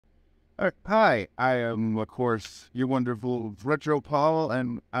Hi, I am, of course, your wonderful Retro Paul,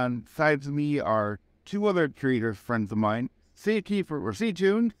 and on sides of me are two other creator friends of mine, CT for C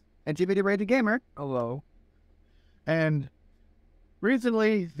Tuned, And TBD Rated Gamer. Hello. and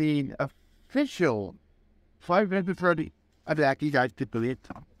recently the official Five Nights at Freddy. You guys did believe it.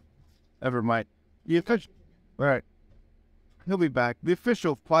 Never mind. The official, right? He'll be back. The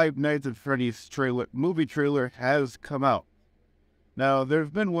official Five Nights at Freddy's movie trailer has come out. Now, there's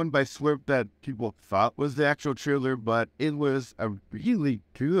been one by Slurp that people thought was the actual trailer, but it was a really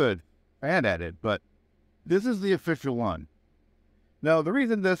good fan at it. But this is the official one. Now, the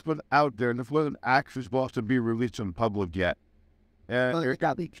reason this was out there, this wasn't actually supposed to be released in public yet. It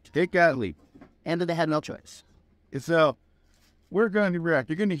got leaked. It got leaked. And they had no choice. So, we're going to react.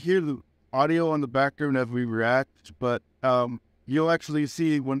 You're going to hear the audio on the background as we react, but you'll actually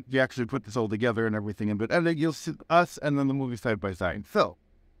see when you actually put this all together and everything. And then you'll see us and then the movie side by side. So,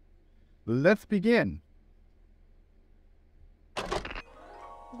 let's begin.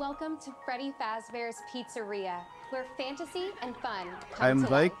 Welcome to Freddy Fazbear's Pizzeria, where fantasy and fun I come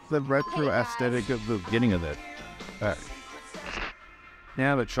to like life. the retro Hey, guys. aesthetic of the beginning of it.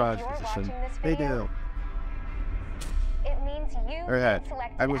 Now the trial You're position. watching this They video, do. it means you Alright,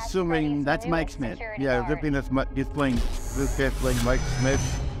 selected I'm as assuming Freddy's that's Mike newest Smith. security Yeah, guard. good thing he's playing, this guy's playing Mike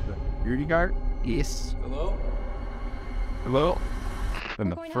Smith, the security guard. Yes. Hello? We're When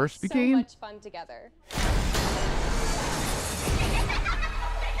the going to first have so became? much fun together.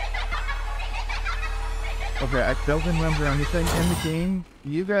 Okay, I don't remember anything in the game.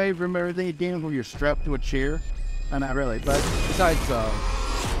 You guys remember the game where you're strapped to a chair? Not really, but Besides,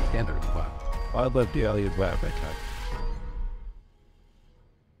 standard clap. I love the alien clap that time.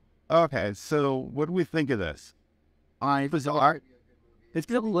 Okay, so what do we think of this? bizarre. It's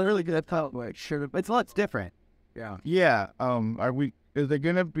literally good. Like, sure, it's lots different. Yeah. Yeah, is it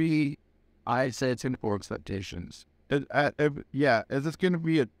gonna be, I say it's in for expectations. is this gonna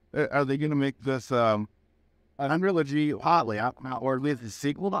be are they gonna make this, an trilogy, Hotly, or at least a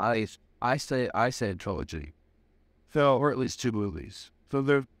sequel. I say a trilogy, so, or at least two movies. so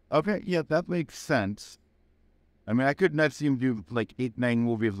there, okay, yeah, that makes sense. I mean, I could not see him do like 8, 9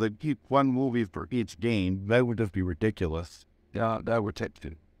 movies, like keep one movie for each game. That would just be ridiculous. Yeah, that would take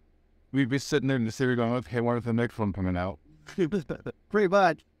two. We'd be sitting there in the series going, okay, when is the next one coming out? Pretty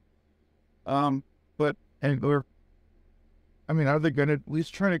much. But, are they gonna at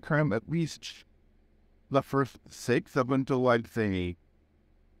least try to cram at least the first 6 up until, I'd say,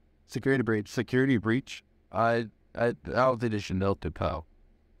 Security breach. Security Breach? I don't think they should milk the cow.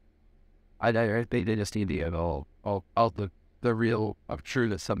 I think they just need to get all the real of true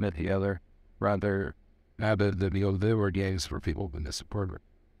to submit together, rather than the were games for people who can support it.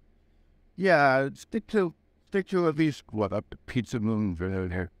 Yeah, stick to at least, up to Pizza Moon for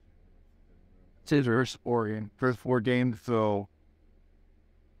here. Scissors. First 4 games, so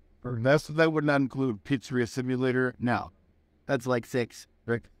that would not include Pizzeria Simulator. No, that's like 6.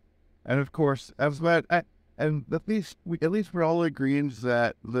 Right. And of course, and at least we're all agreeing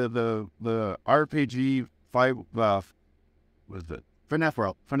that the RPG 5 was it FNAF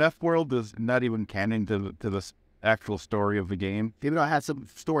World. FNAF World is not even canon to the actual story of the game. Even though it has some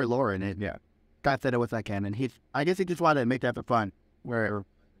story lore in it. Yeah, God said it was that canon. I guess he just wanted to make that for fun. where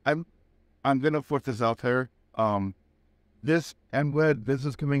I'm gonna put this out there. I'm glad this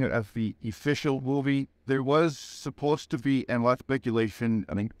is coming out as the official movie. There was supposed to be, and a lot of speculation,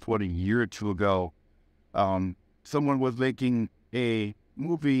 I think a year or 2 ago, someone was making a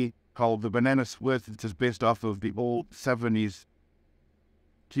movie called The Banana Split, which is based off of the old 70s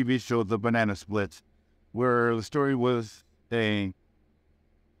TV show, The Banana Split, where the story was a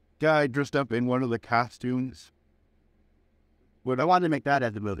guy dressed up in one of the costumes. I wanted to make that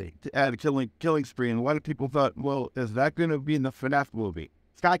as a movie. To add a killing spree, and a lot of people thought, well, is that going to be in the FNAF movie?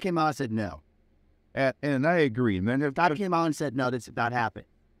 Scott came out and said no. And I agree. And then Scott came out and said no, this did not happen.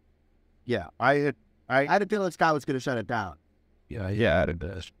 yeah, I had a feeling Scott was going to shut it down. Yeah, added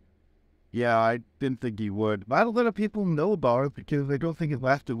this. yeah, I didn't think he would. Not a lot of people know about it because they don't think it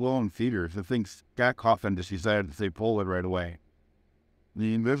lasted well in theaters. I think Scott Coffin just decided to say pull it right away. I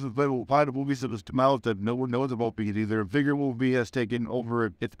mean, there's a lot of movies that has come out that no one knows about because either a bigger movie has taken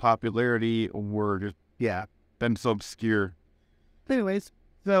over its popularity or just been so obscure. Anyways,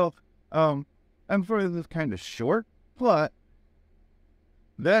 So, I'm sorry this is kind of short, but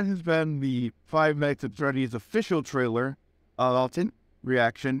that has been the Five Nights at Freddy's official trailer,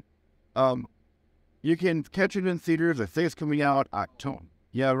 reaction. You can catch it in theaters. I think it's coming out October.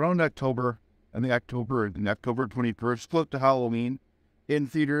 Yeah, around October. I think October 21st, close to Halloween, in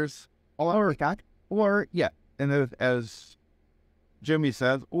theaters. or Scott. And as Jimmy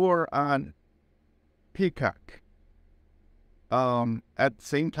says, or on Peacock. At the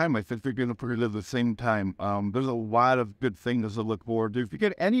same time, I think they're going to put it at the same time. There's a lot of good things to look forward to. If you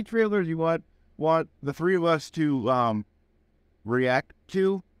get any trailers you want the three of us to react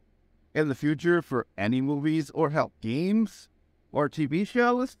to in the future for any movies or hell games or TV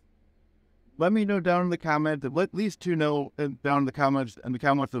shows, let me know down in the comments. Let these two know down in the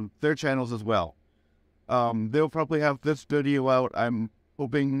comments of their channels as well. They'll probably have this video out, I'm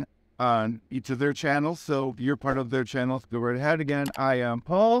hoping, on each of their channels. So if you're part of their channels, go right ahead. Again, I am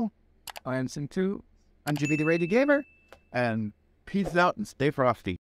Paul. I am Sim2. I'm Jimmy the Radio Gamer. And peace out and stay frosty.